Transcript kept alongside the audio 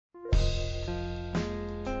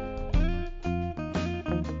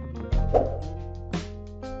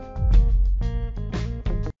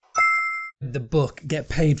book, Get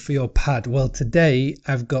Paid for Your Pad? Well, today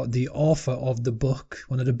I've got the author of the book,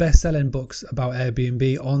 one of the best-selling books about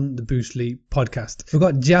Airbnb on the Boostly podcast. We've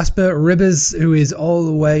got Jasper Ribbers, who is all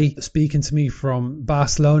the way speaking to me from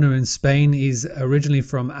Barcelona in Spain. He's originally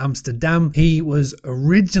from Amsterdam. He was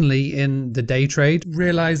originally in the day trade,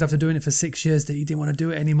 realized after doing it for 6 years that he didn't want to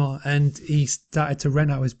do it anymore, and he started to rent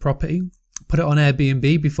out his property, put it on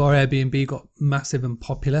Airbnb before Airbnb got massive and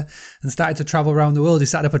popular, and started to travel around the world. He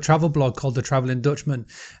started up a travel blog called The Traveling Dutchman.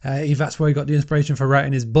 That's where he got the inspiration for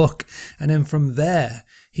writing his book. And then from there,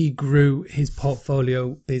 he grew his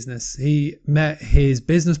portfolio business. He met his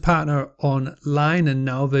business partner online, and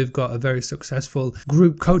now they've got a very successful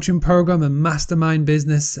group coaching program and mastermind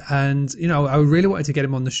business. And, you know, I really wanted to get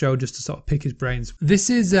him on the show just to sort of pick his brains.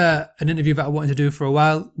 This is an interview that I wanted to do for a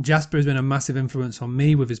while. Jasper has been a massive influence on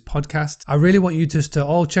me with his podcast. I really want you just to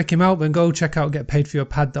all check him out and go check out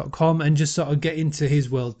getpaidforyourpad.com and just sort of get into his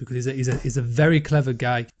world, because he's a very clever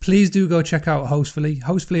guy. Please do go check out Hostfully.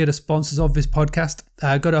 Hostfully are the sponsors of this podcast.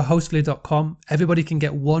 Go to hostfully.com. Everybody can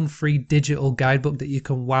get one free digital guidebook that you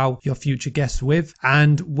can wow your future guests with.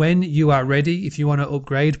 And when you are ready, if you want to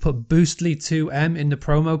upgrade, put Boostly2M in the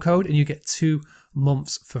promo code and you get 2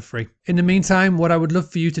 months for free. In the meantime, what I would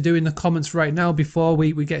love for you to do in the comments right now before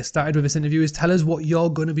we get started with this interview is tell us what you're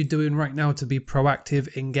going to be doing right now to be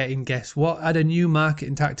proactive in getting guests. What are the new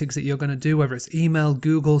marketing tactics that you're going to do, whether it's email,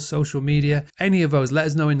 Google, social media, any of those? Let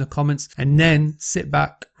us know in the comments, and then sit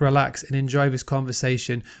back, relax, and enjoy this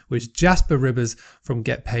conversation with Jasper Ribbers from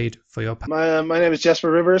Get Paid for Your Pad. My name is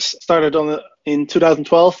Jasper Ribbers. Started in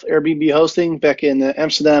 2012, Airbnb hosting back in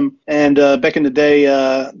Amsterdam. And back in the day,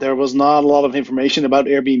 there was not a lot of information about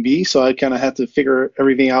Airbnb, so I kind of had to figure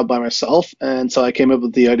everything out by myself. And so I came up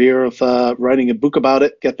with the idea of writing a book about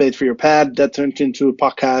it, Get Paid for Your Pad. That turned into a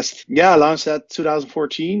podcast. Yeah, I launched that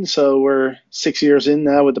 2014, so we're 6 years in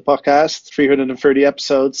now with the podcast, 330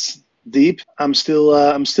 episodes deep. I'm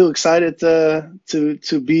still excited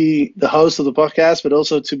to be the host of the podcast, but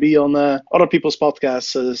also to be on other people's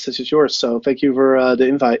podcasts such as yours. So thank you for the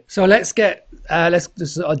invite. So let's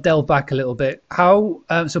just sort of delve back a little bit. How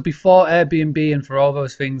so before Airbnb and for all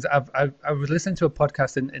those things, I was listening to a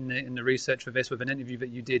podcast in the research for this with an interview that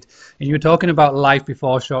you did, and you were talking about life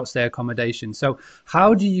before short stay accommodation. So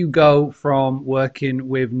how do you go from working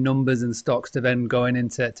with numbers and stocks to then going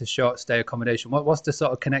into short stay accommodation? What's the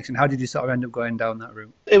sort of connection? How did you sort of end up going down that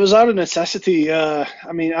route? It was out of necessity.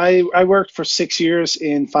 I worked for 6 years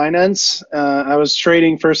in finance. I was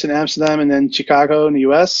trading first in Amsterdam and then Chicago in the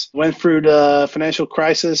US. Went through the financial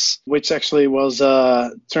crisis, which actually was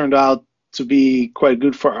turned out to be quite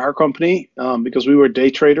good for our company because we were day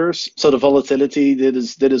traders. So the volatility did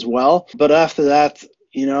as well. But after that,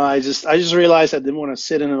 you know, I just realized I didn't want to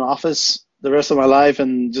sit in an office the rest of my life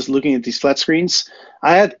and just looking at these flat screens.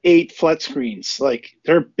 I had 8 flat screens. Like,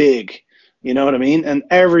 they're big. You know what I mean? And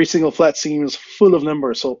every single flat screen was full of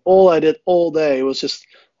numbers. So all I did all day was just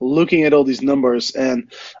looking at all these numbers.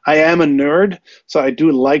 And I am a nerd, so I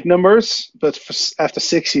do like numbers. But after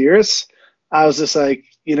 6 years, I was just like,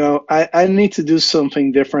 you know, I need to do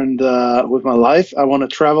something different with my life. I want to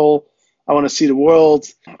travel. I want to see the world.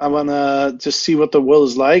 I want to just see what the world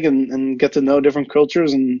is like and get to know different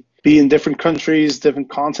cultures and be in different countries,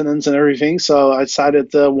 different continents and everything. So I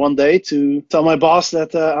decided one day to tell my boss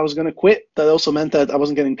that I was going to quit. That also meant that I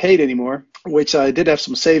wasn't getting paid anymore, which I did have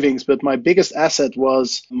some savings. But my biggest asset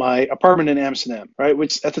was my apartment in Amsterdam, right?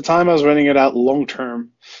 Which at the time I was renting it out long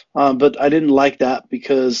term. But I didn't like that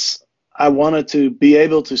because I wanted to be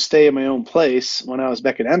able to stay in my own place when I was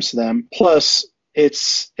back in Amsterdam. Plus,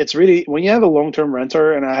 it's really, when you have a long-term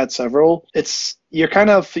renter, and I had several, you kind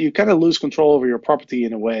of lose control over your property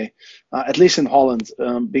in a way, at least in Holland,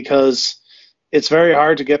 because it's very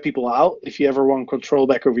hard to get people out if you ever want control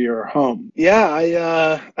back over your home.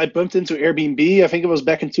 Yeah, I bumped into Airbnb. I think it was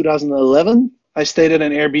back in 2011. I stayed at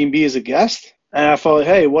an Airbnb as a guest. And I thought,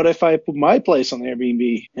 hey, what if I put my place on Airbnb?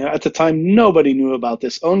 You know, at the time, nobody knew about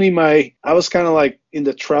this. I was kind of like in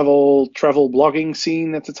the travel blogging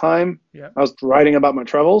scene at the time. Yeah. I was writing about my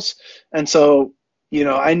travels. And so, you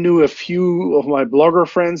know, I knew a few of my blogger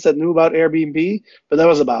friends that knew about Airbnb, but that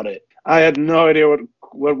was about it. I had no idea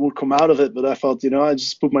what would come out of it, but I thought, you know, I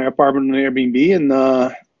just put my apartment on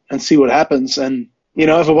Airbnb and see what happens. And you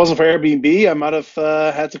know, if it wasn't for Airbnb, I might have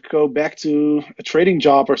had to go back to a trading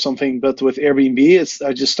job or something. But with Airbnb,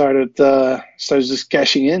 I just started just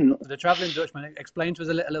cashing in. The Traveling Dutchman, explain to us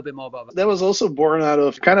a little bit more about that. That was also born out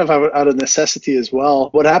of necessity as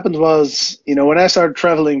well. What happened was, you know, when I started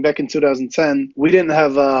traveling back in 2010, we didn't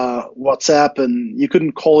have WhatsApp and you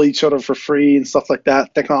couldn't call each other for free and stuff like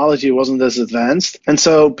that. Technology wasn't as advanced. And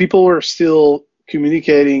so people were still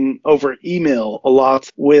communicating over email a lot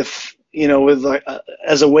with, with like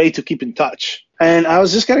as a way to keep in touch. And I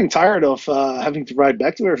was just getting tired of having to write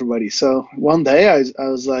back to everybody. So one day I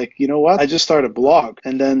was like, you know what? I just started a blog.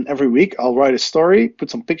 And then every week I'll write a story, put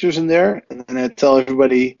some pictures in there. And then I tell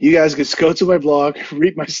everybody, you guys just go to my blog,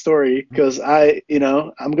 read my story, because I'm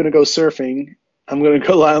going to go surfing. I'm going to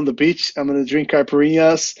go lie on the beach. I'm going to drink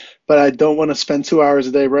caipirinhas, but I don't want to spend 2 hours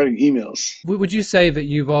a day writing emails. Would you say that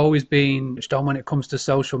you've always been on when it comes to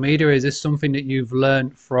social media? Is this something that you've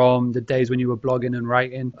learned from the days when you were blogging and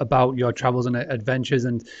writing about your travels and adventures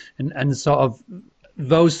and sort of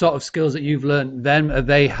those sort of skills that you've learned then, have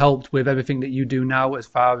they helped with everything that you do now as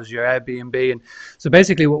far as your Airbnb? And so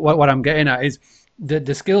basically what I'm getting at is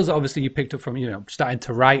the skills that obviously you picked up from, starting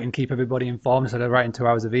to write and keep everybody informed instead of writing 2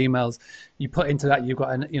 hours of emails. You put into that, you've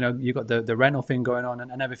got the rental thing going on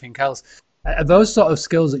and everything else. Are those sort of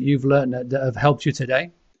skills that you've learned that have helped you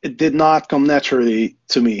today? It did not come naturally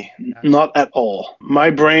to me, not at all.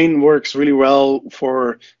 My brain works really well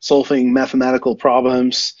for solving mathematical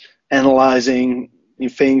problems, analyzing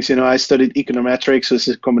things. I studied econometrics, which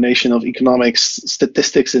is a combination of economics,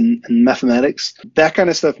 statistics, and mathematics. That kind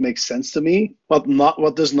of stuff makes sense to me.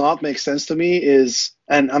 What does not make sense to me is,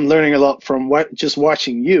 and I'm learning a lot from just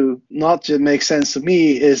watching you, not to make sense to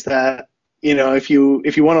me is that, if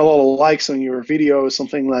you want a lot of likes on your video or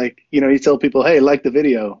something, like, you tell people, hey, like the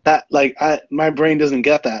video. That, like, my brain doesn't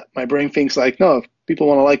get that. My brain thinks like, no, if people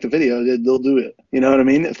want to like the video, they'll do it. You know what I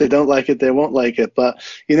mean? If they don't like it, they won't like it. But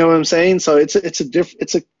you know what I'm saying? So it's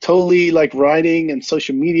a totally, like, writing and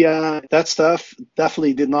social media, that stuff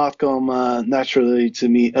definitely did not come naturally to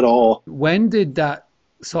me at all. When did that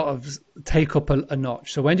sort of take up a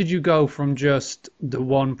notch? So when did you go from just the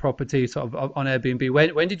one property sort of on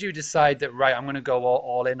Airbnb? When did you decide that, right, I'm going to go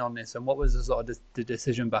all in on this? And what was the sort of the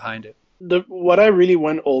decision behind it? What I really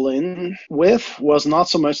went all in with was not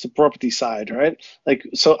so much the property side, right? Like,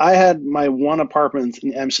 so I had my one apartment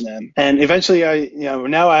in Amsterdam, and eventually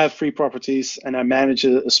now I have 3 properties, and I manage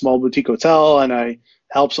a small boutique hotel, and I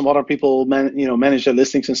help some other people manage their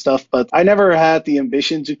listings and stuff. But I never had the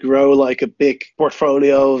ambition to grow like a big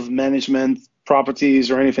portfolio of management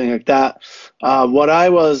properties or anything like that. What I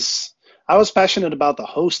was passionate about the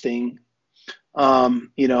hosting,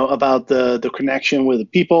 about the connection with the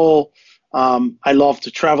people. I love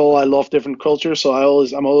to travel. I love different cultures. So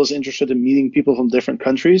I'm always interested in meeting people from different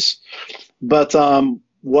countries. But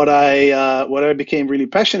what I became really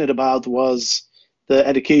passionate about was the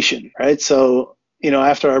education, right? So,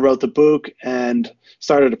 after I wrote the book and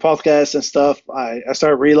started a podcast and stuff, I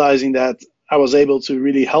started realizing that I was able to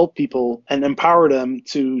really help people and empower them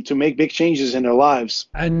to make big changes in their lives.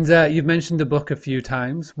 And you've mentioned the book a few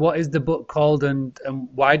times. What is the book called, and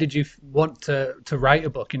why did you want to write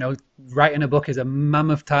a book? Writing a book is a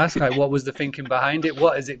mammoth task. Like, what was the thinking behind it?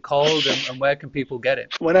 What is it called, and where can people get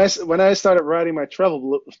it? When I started writing my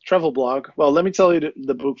travel blog, well, let me tell you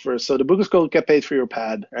the book first. So the book is called Get Paid for Your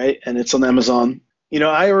Pad, right? And it's on Amazon.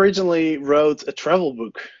 I originally wrote a travel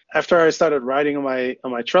book. After I started writing on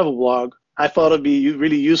my travel blog, I thought it'd be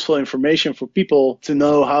really useful information for people to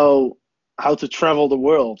know how to travel the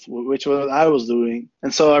world, which was what I was doing.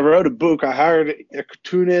 And so I wrote a book. I hired a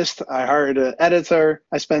cartoonist. I hired an editor.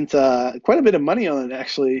 I spent quite a bit of money on it,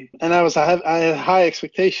 actually. And I had high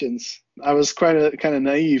expectations. I was kind of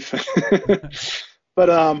naive. But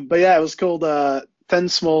yeah, it was called 10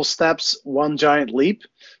 Small Steps, One Giant Leap.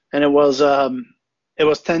 And it was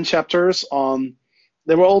 10 chapters on.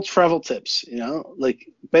 They were all travel tips, like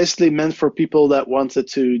basically meant for people that wanted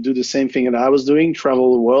to do the same thing that I was doing,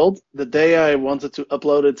 travel the world. The day I wanted to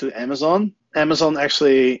upload it to Amazon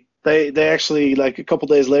actually, they actually, like a couple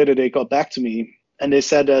days later, they got back to me and they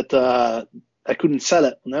said that I couldn't sell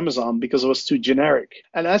it on Amazon because it was too generic.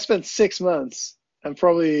 And I spent 6 months and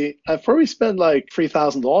I probably spent like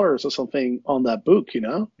 $3,000 or something on that book,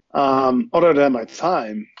 other than my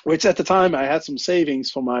time, which at the time I had some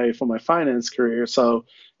savings for my finance career. So,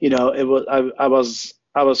 I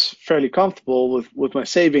was fairly comfortable with my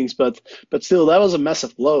savings, but still that was a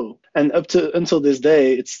massive blow. And until this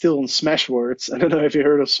day, it's still on Smashwords. I don't know if you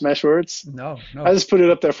heard of Smashwords. No. I just put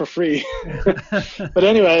it up there for free. But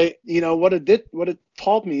anyway, what it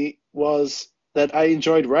taught me was that I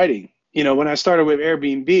enjoyed writing. When I started with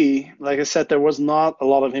Airbnb, like I said, there was not a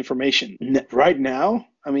lot of information. Right now,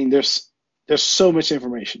 I mean, there's so much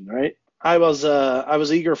information, right? I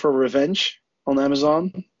was eager for revenge on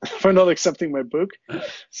Amazon for not accepting my book.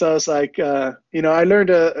 So it's like, I learned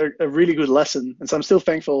a really good lesson. And so I'm still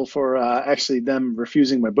thankful for actually them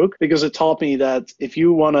refusing my book, because it taught me that if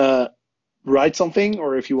you want to write something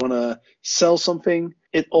or if you want to sell something,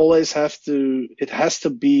 it has to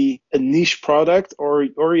be a niche product, or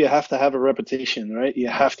you have to have a reputation, right? You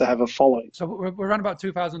have to have a following. So we're around about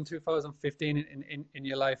 2000, 2015 in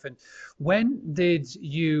your life. And when did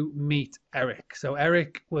you meet Eric? So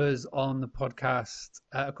Eric was on the podcast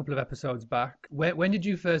a couple of episodes back. When did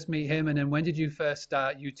you first meet him? And then when did you first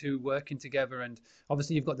start you two working together? And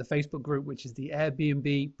obviously you've got the Facebook group, which is the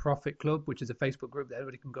Airbnb Profit Club, which is a Facebook group that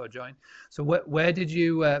everybody can go join. So where did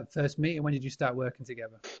you first meet and when did you start working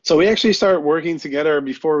together? So we actually started working together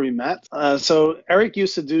before we met. So Eric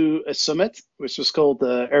used to do a summit, which was called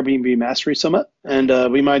the Airbnb Mastery Summit.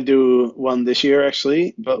 And we might do one this year,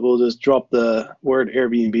 actually, but we'll just drop the word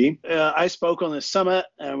Airbnb. I spoke on this summit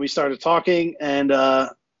and we started talking. And,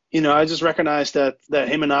 I just recognized that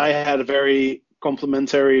him and I had a very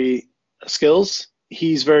complementary skills.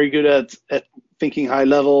 He's very good at thinking high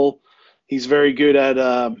level. He's very good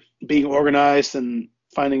at being organized and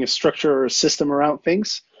finding a structure or a system around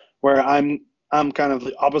things, where I'm kind of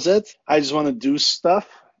the opposite. I just want to do stuff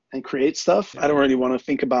and create stuff. I don't really want to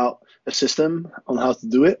think about a system on how to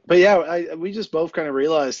do it. But yeah, we just both kind of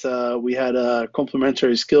realized we had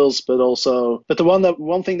complementary skills, but the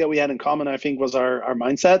one thing that we had in common, I think, was our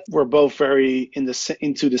mindset. We're both very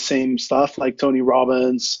into the same stuff, like Tony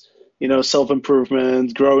Robbins,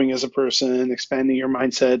 self-improvement, growing as a person, expanding your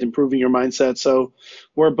mindset, improving your mindset. So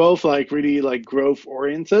we're both really growth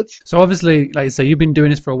oriented. So obviously, like I say, you've been doing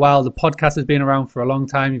this for a while. The podcast has been around for a long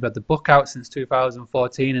time. You've had the book out since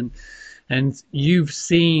 2014, and you've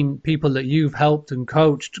seen people that you've helped and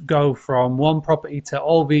coached go from one property to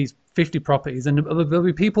all these 50 properties. And there'll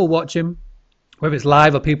be people watching, whether it's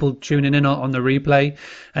live or people tuning in on the replay,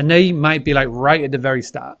 and they might be like right at the very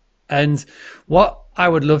start. And what I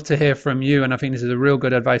would love to hear from you, and I think this is a real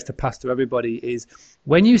good advice to pass to everybody, is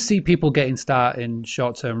when you see people getting started in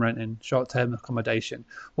short-term renting, short-term accommodation,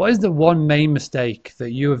 what is the one main mistake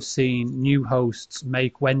that you have seen new hosts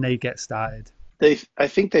make when they get started? I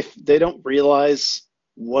think they don't realize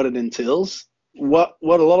what it entails. What a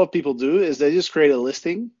lot of people do is they just create a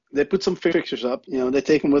listing. They put some pictures up, they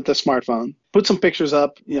take them with their smartphone, put some pictures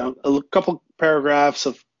up, a couple paragraphs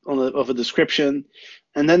of a description,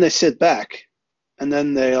 and then they sit back. And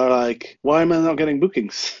then they are like, why am I not getting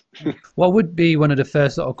bookings? What would be one of the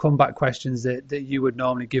first sort of comeback questions that you would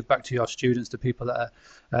normally give back to your students, to people that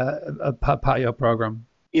are part of your program?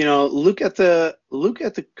 Look at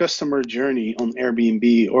the customer journey on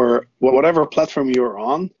Airbnb or whatever platform you're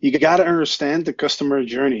on. You got to understand the customer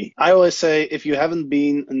journey. I always say, if you haven't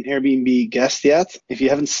been an Airbnb guest yet, if you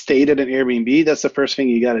haven't stayed at an Airbnb, that's the first thing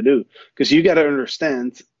you got to do, because you got to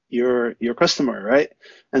understand your customer, right?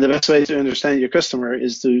 And the best way to understand your customer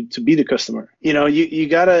is to be the customer. You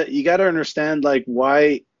gotta understand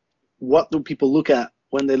what do people look at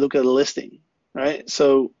when they look at a listing, right?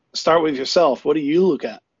 So start with yourself. What do you look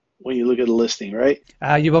at when you look at a listing, right?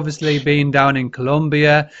 You've obviously been down in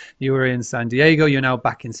Colombia, you were in San Diego, you're now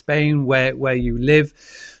back in Spain where you live.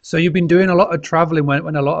 So you've been doing a lot of traveling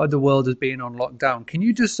when a lot of the world has been on lockdown. Can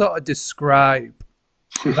you just sort of describe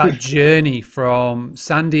that journey from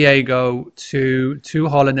San Diego to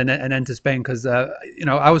Holland and then to Spain? Because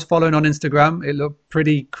I was following on Instagram. It looked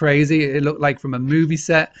pretty crazy. It looked like from a movie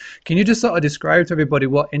set. Can you just sort of describe to everybody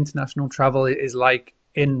what international travel is like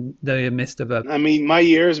in the midst of I mean, my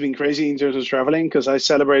year has been crazy in terms of traveling, because I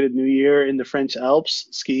celebrated New Year in the French Alps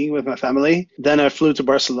skiing with my family. Then I flew to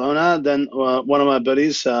Barcelona. Then one of my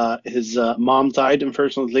buddies, his mom died,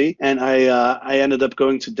 unfortunately, and I ended up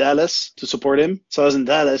going to Dallas to support him. So I was in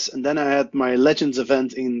Dallas, and then I had my Legends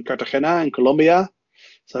event in Cartagena in Colombia.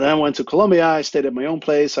 So then I went to Colombia. I stayed at my own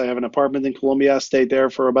place. I have an apartment in Colombia. I stayed there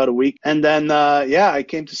for about a week, and then I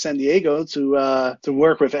came to San Diego to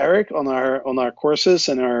work with Eric on our courses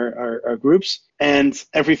and our groups, and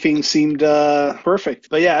everything seemed perfect.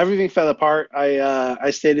 But yeah, everything fell apart.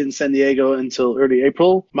 I stayed in San Diego until early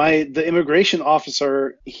April. The immigration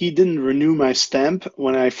officer, he didn't renew my stamp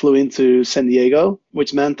when I flew into San Diego,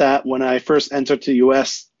 which meant that when I first entered the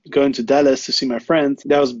U.S. going to Dallas to see my friend,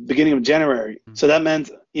 that was beginning of January. So that meant,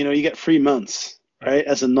 you get 3 months, right?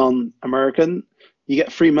 As a non-American, you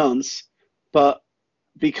get 3 months. But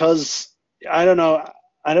because I don't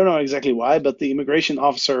know exactly why, but the immigration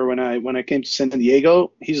officer, when I came to San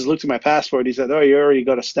Diego, he just looked at my passport. He said, "Oh, you already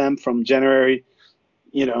got a stamp from January.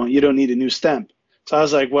 You don't need a new stamp." So I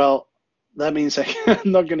was like, well, that means I'm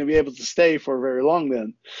not going to be able to stay for very long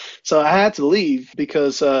then. So I had to leave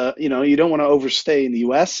because, you don't want to overstay in the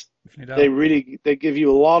U.S. They give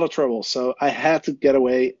you a lot of trouble. So I had to get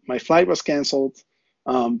away. My flight was canceled,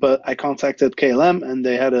 but I contacted KLM, and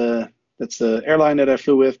they That's the airline that I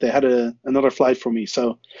flew with. They had another flight for me.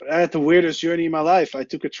 So I had the weirdest journey in my life. I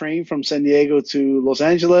took a train from San Diego to Los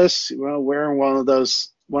Angeles, wearing one of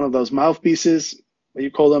those mouthpieces. What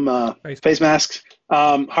you call them? Face masks.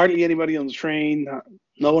 Hardly anybody on the train.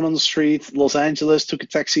 No one on the street. Los Angeles. Took a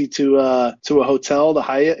taxi to a hotel, the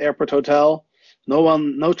Hyatt Airport Hotel.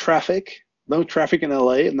 No traffic. No traffic in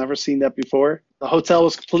LA. I've never seen that before. The hotel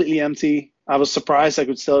was completely empty. I was surprised I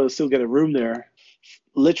could still get a room there.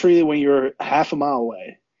 Literally, when you're half a mile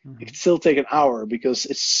away, it could still take an hour because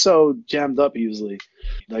it's so jammed up usually.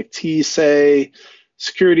 Like TSA,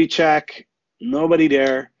 security check, nobody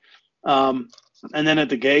there. And then at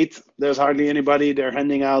the gate, there's hardly anybody. They're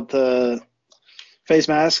handing out face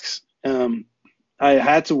masks. I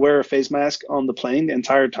had to wear a face mask on the plane the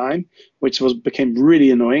entire time, which became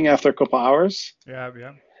really annoying after a couple hours. Yeah.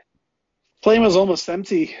 Plane was almost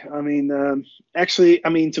empty. I mean,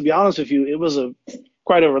 to be honest with you, it was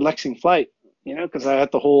quite a relaxing flight, because I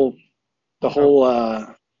had the whole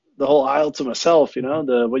aisle to myself,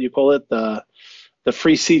 the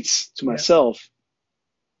free seats to myself.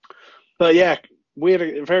 But yeah, we had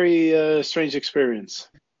a very strange experience.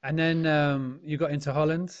 And then you got into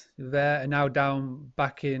Holland there, and now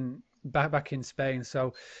back in Spain.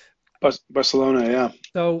 So Barcelona, yeah.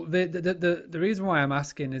 So the reason why I'm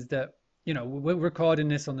asking is that, we're recording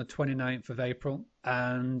this on the 29th of April,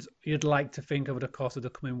 and you'd like to think over the course of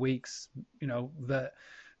the coming weeks, that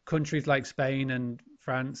countries like Spain and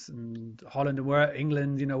France and Holland and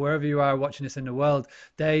England, wherever you are watching this in the world,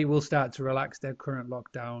 they will start to relax their current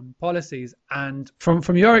lockdown policies. And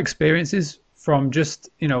from your experiences, from just,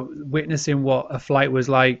 witnessing what a flight was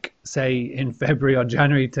like, say, in February or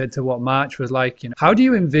January to what March was like, how do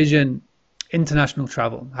you envision international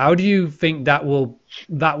travel? How do you think that will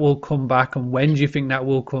come back, and when do you think that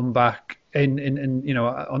will come back in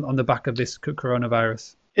on the back of this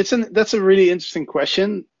coronavirus? That's a really interesting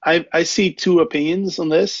question. I see two opinions on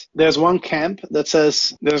this. There's one camp that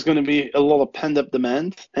says there's going to be a lot of pent-up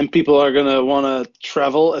demand, and people are going to want to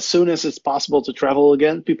travel as soon as it's possible to travel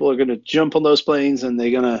again. People are going to jump on those planes, and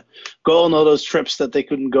they're going to go on all those trips that they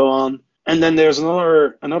couldn't go on. And then there's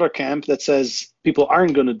another camp that says people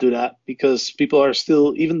aren't going to do that, because people are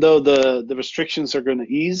still, even though the restrictions are going to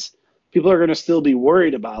ease, people are going to still be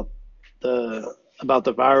worried about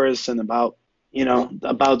the virus and about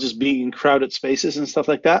just being in crowded spaces and stuff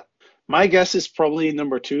like that. My guess is probably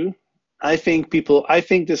number two. I think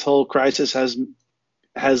this whole crisis is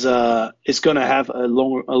going to have a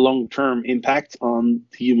long-term impact on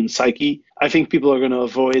the human psyche. I think people are going to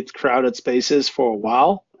avoid crowded spaces for a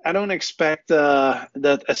while. I don't expect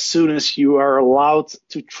that as soon as you are allowed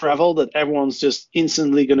to travel, that everyone's just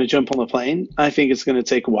instantly going to jump on a plane. I think it's going to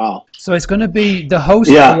take a while. So it's going to be the host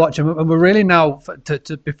to watch, and we're really now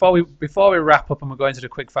before we wrap up and we're going to the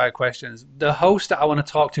quick fire questions. The host that I want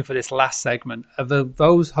to talk to for this last segment are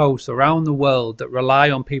those hosts around the world that rely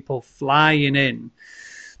on people flying in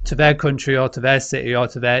to their country or to their city or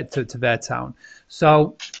to their town.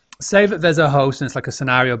 So say that there's a host, and it's like a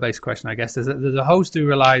scenario-based question, I guess. There's a host who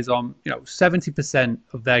relies on, 70%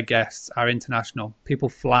 of their guests are international, people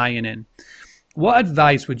flying in. What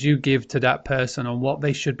advice would you give to that person on what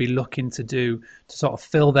they should be looking to do to sort of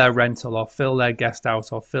fill their rental or fill their guest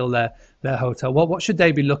house or fill their hotel? What should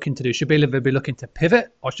they be looking to do? Should they be looking to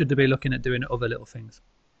pivot, or should they be looking at doing other little things?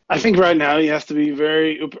 I think right now you have to be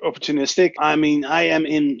very opportunistic. I mean, I am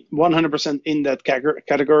in 100% in that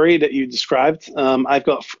category that you described.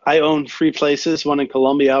 I own 3 places, one in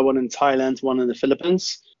Colombia, one in Thailand, one in the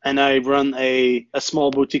Philippines. And I run a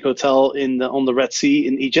small boutique hotel on the Red Sea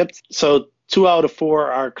in Egypt. So 2 out of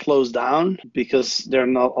 4 are closed down because they're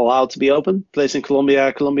not allowed to be open. Place in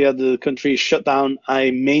Colombia, the country is shut down.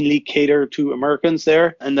 I mainly cater to Americans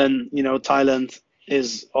there. And then, Thailand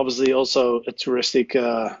is obviously also a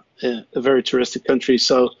very touristic country.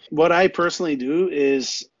 So what I personally do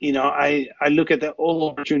is, I look at all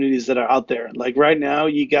opportunities that are out there. Like right now,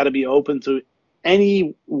 you got to be open to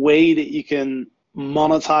any way that you can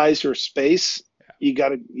monetize your space. You got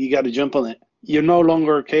to jump on it. You're no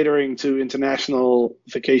longer catering to international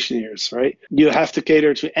vacationers, right? You have to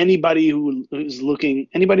cater to anybody who's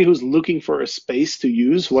looking for a space to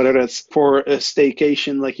use, whether that's for a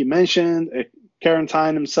staycation, like you mentioned,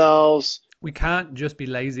 quarantine themselves. We can't just be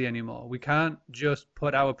lazy anymore. We can't just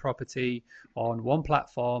put our property on one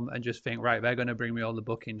platform and just think, right, they're going to bring me all the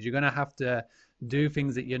bookings. You're going to have to do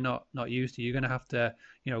things that you're not used to. You're going to have to,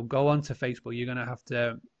 go onto Facebook. You're going to have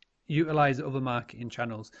to, utilize other marketing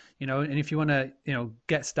channels, and if you want to,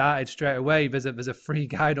 get started straight away, there's a free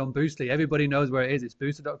guide on Boostly. Everybody knows where it is. It's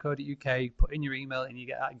boostly.co.uk. Put in your email and you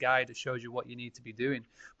get that guide that shows you what you need to be doing.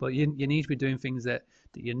 But you need to be doing things that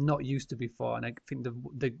you're not used to before. And I think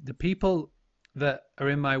the people that are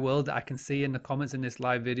in my world that I can see in the comments in this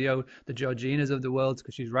live video, the Georginas of the world,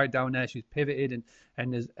 because she's right down there. She's pivoted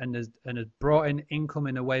and has brought in income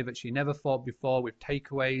in a way that she never thought before, with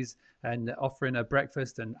takeaways and offering her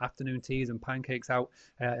breakfast and afternoon teas and pancakes out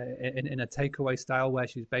in a takeaway style where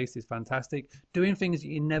she's based is fantastic. Doing things that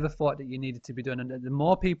you never thought that you needed to be doing. And the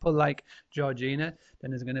more people like Georgina,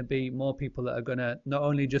 then there's going to be more people that are going to not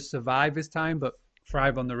only just survive this time, but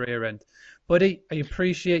thrive on the rear end. Buddy, I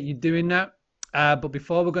appreciate you doing that. But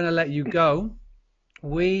before we're going to let you go,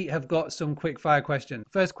 we have got some quick fire questions.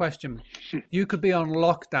 First question: you could be on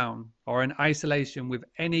lockdown or in isolation with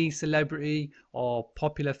any celebrity or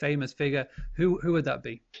popular famous figure. Who would that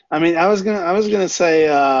be? I mean, I was gonna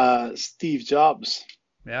say Steve Jobs.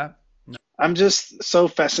 Yeah. I'm just so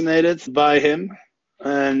fascinated by him,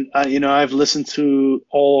 and I've listened to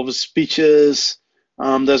all of his speeches.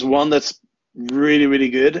 There's one that's really, really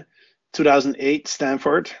good. 2008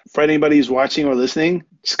 Stanford. For anybody who's watching or listening,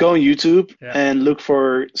 just go on YouTube and look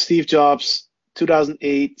for Steve Jobs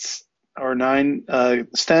 2008 or 9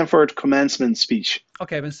 Stanford commencement speech.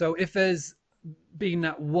 Okay, but so if there's been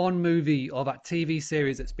that one movie or that TV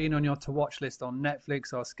series that's been on your to watch list on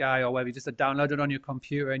Netflix or Sky or whether you just downloaded on your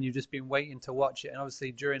computer and you've just been waiting to watch it, and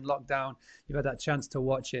obviously during lockdown you've had that chance to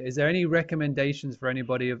watch it, is there any recommendations for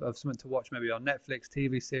anybody of something to watch, maybe on Netflix,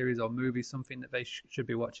 TV series or movie, something that they should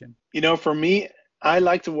be watching? For me, I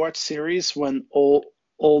like to watch series when all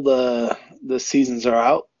the seasons are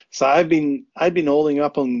out. So I've been holding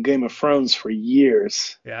up on Game of Thrones for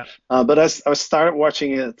years. Yeah. But I started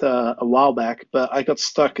watching it a while back, but I got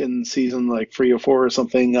stuck in season like 3 or 4 or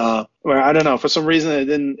something, where I don't know, for some reason it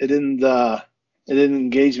didn't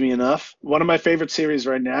engage me enough. One of my favorite series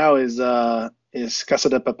right now is Casa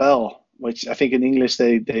de Papel, which I think in English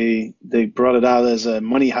they brought it out as a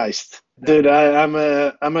money heist. Dude, I'm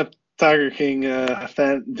a Tiger King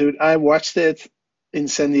fan. Dude, I watched it in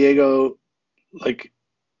San Diego like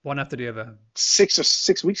one after the other.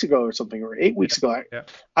 6 weeks ago or something, or 8 weeks ago. Yeah.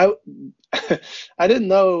 I didn't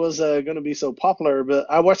know it was going to be so popular, but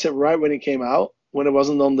I watched it right when it came out, when it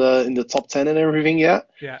wasn't in the top 10 and everything yet.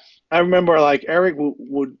 Yeah. I remember like Eric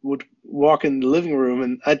would walk in the living room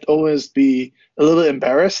and I'd always be a little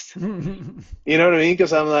embarrassed. You know what I mean?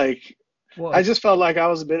 Because I'm like, what? I just felt like I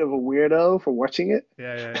was a bit of a weirdo for watching it.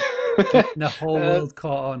 Yeah. The whole world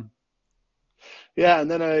caught on. Yeah,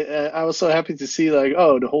 and then I was so happy to see like,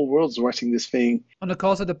 oh, the whole world's watching this thing. On the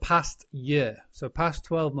course of the past year, so past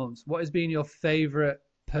 12 months, what has been your favorite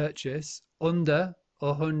purchase under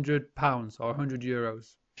 £100 or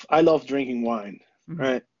 €100? I love drinking wine,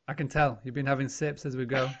 right? I can tell. You've been having sips as we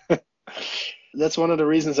go. That's one of the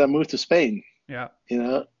reasons I moved to Spain. Yeah.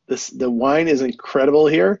 The wine is incredible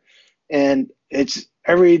here, and it's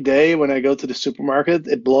every day when I go to the supermarket,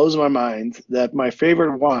 it blows my mind that my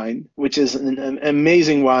favorite wine, which is an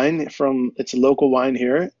amazing wine it's a local wine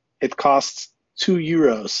here, it costs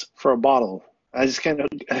 €2 for a bottle. I just can't.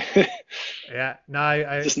 Yeah, no,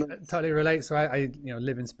 I totally relate. So I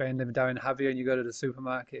live in Spain, live down in Javier, and you go to the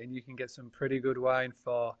supermarket and you can get some pretty good wine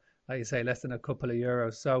for, like you say, less than a couple of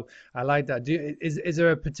euros. So I like that. Is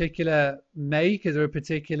there a particular make? Is there a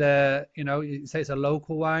particular, you say it's a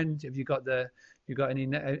local wine? Have you got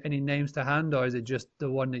any names to hand, or is it just the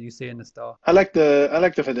one that you see in the store? I like the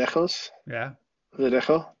Verdejos. Yeah.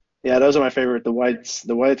 Verdejo. Yeah, those are my favorite. The white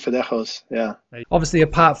Verdejos. Yeah. Obviously,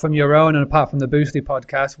 apart from your own and apart from the Boostly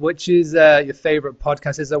podcast, which is your favorite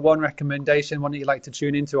podcast? Is there one recommendation, one that you like to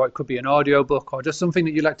tune into, or it could be an audio book, or just something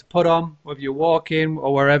that you like to put on, whether you're walking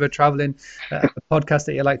or wherever traveling, a podcast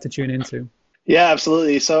that you like to tune into? Yeah,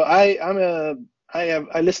 absolutely. So I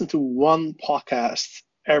listen to one podcast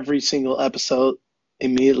every single episode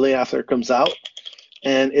immediately after it comes out,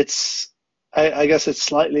 and I guess it's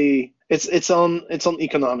slightly it's on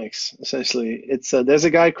economics essentially. There's a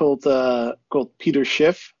guy called Peter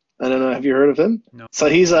Schiff. I don't know, have you heard of him? No. So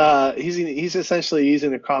he's an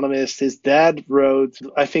economist. His dad wrote,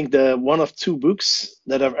 I think, one of 2 books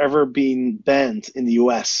that have ever been banned in the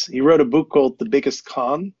US. He wrote a book called The Biggest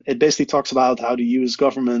Con. It basically talks about how the US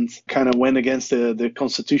government kind of went against the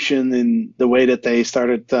Constitution in the way that they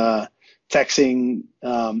started taxing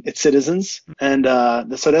its citizens, and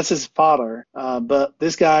so that's his father. But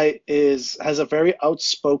this guy has a very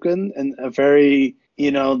outspoken and a very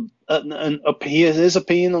his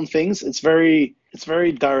opinion on things. It's very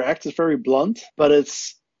direct. It's very blunt, but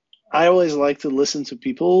it's I always like to listen to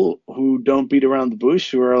people who don't beat around the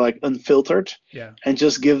bush, who are like unfiltered, Yeah. and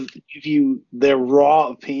just give you their raw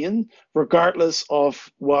opinion, regardless of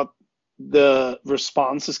what the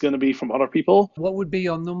response is going to be from other people. What would be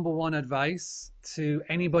your number one advice to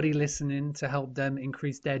anybody listening to help them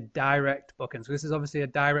increase their direct bookings? So this is obviously a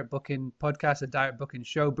direct booking podcast, a direct booking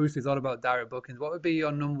show. Boost is all about direct bookings. What would be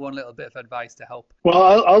your number one little bit of advice to help?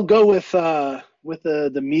 Well, I'll go with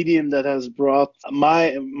the medium that has brought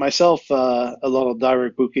myself a lot of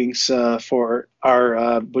direct bookings for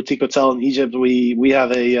our boutique hotel in Egypt. We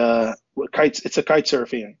have a it's a kite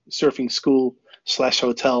surfing school slash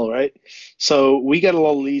hotel, right? So we get a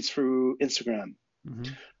lot of leads through Instagram,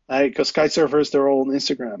 Mm-hmm. because kite surfers, they're all on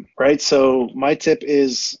Instagram, right? So my tip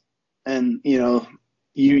is, and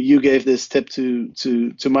you gave this tip to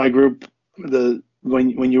my group, the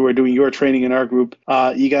when you were doing your training in our group,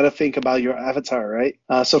 you got to think about your avatar, right?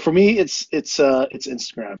 So for me, it's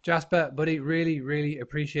Instagram. Jasper, buddy, really, really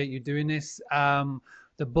appreciate you doing this.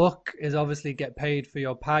 The book is obviously Get Paid for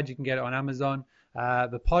Your Pad. You can get it on Amazon.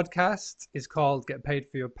 The podcast is called Get Paid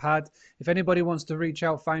for Your Pad. If anybody wants to reach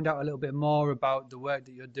out, find out a little bit more about the work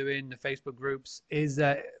that you're doing, the Facebook groups,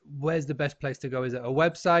 where's the best place to go? Is it a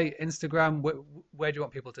website, Instagram? Where do you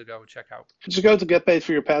want people to go check out? Just go to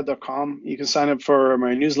getpaidforyourpad.com. You can sign up for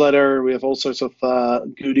my newsletter. We have all sorts of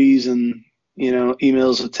goodies and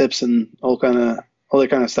emails with tips and all that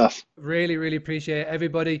kind of stuff. Really, really appreciate it.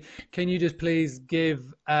 Everybody, can you just please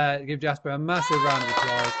give Jasper a massive round of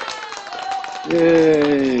applause?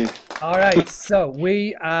 Yay! All right, so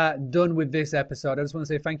we are done with this episode. I just want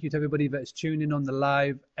to say thank you to everybody that's tuned in on the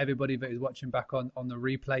live, everybody that is watching back on the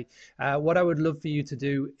replay. What I would love for you to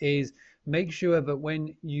do is make sure that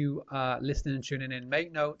when you are listening and tuning in,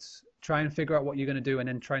 make notes, try and figure out what you're going to do, and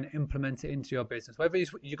then try and implement it into your business. Whether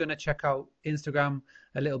you're going to check out Instagram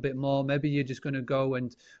a little bit more, maybe you're just going to go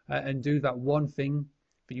and do that one thing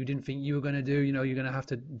that you didn't think you were going to do. You're going to have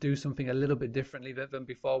to do something a little bit differently than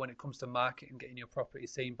before when it comes to marketing, getting your property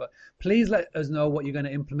seen. But please let us know what you're going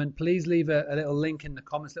to implement. Please leave a little link in the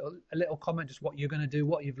comments, a little comment, just what you're going to do,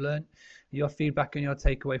 what you've learned, your feedback and your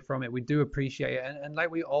takeaway from it. We do appreciate it. And like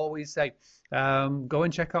we always say, go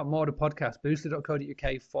and check out more of the podcast,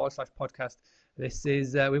 boostly.co.uk/podcast. This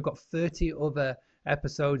is, we've got 30 other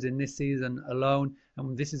episodes in this season alone,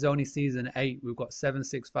 and this is only season 8. We've got 7,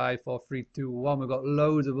 6, 5, 4, 3, 2, 1. We've got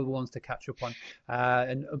loads of other ones to catch up on,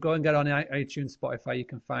 and go and get on iTunes, Spotify. You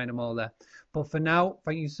can find them all there. But for now,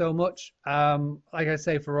 thank you so much. Like I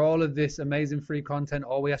say, for all of this amazing free content,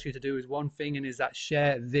 all we ask you to do is one thing, and is that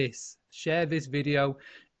share this video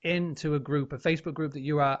into a group, a Facebook group that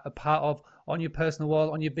you are a part of, on your personal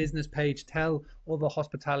wall, on your business page. Tell other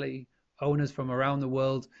hospitality owners from around the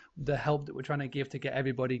world the help that we're trying to give to get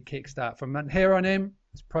everybody kickstart. From here on in,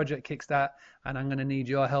 it's Project Kickstart, and I'm going to need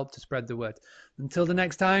your help to spread the word. Until the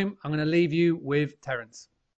next time, I'm going to leave you with Terence.